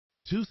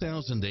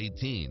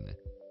2018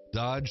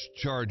 Dodge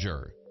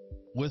Charger.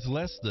 With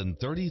less than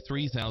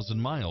 33,000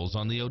 miles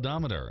on the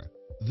odometer,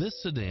 this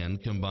sedan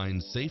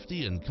combines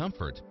safety and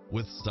comfort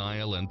with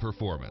style and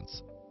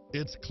performance.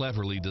 It's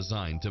cleverly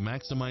designed to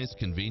maximize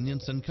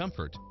convenience and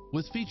comfort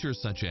with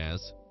features such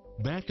as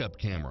backup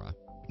camera,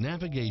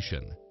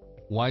 navigation,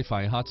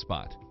 Wi-Fi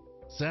hotspot,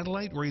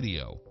 satellite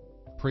radio,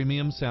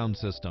 premium sound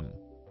system,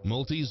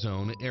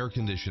 multi-zone air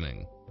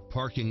conditioning,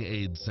 parking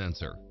aid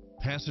sensor,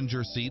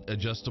 passenger seat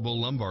adjustable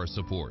lumbar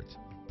support,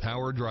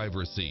 power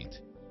driver seat,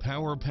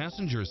 power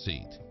passenger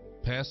seat,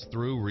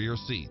 pass-through rear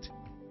seat,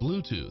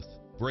 Bluetooth,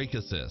 brake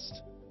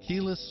assist,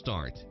 keyless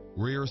start,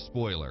 rear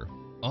spoiler,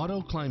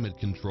 auto climate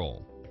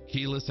control,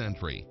 keyless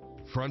entry,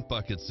 front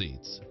bucket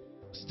seats,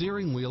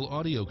 steering wheel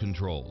audio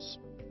controls,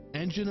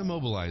 engine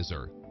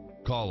immobilizer.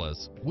 Call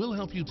us, we'll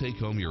help you take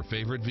home your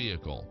favorite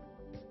vehicle.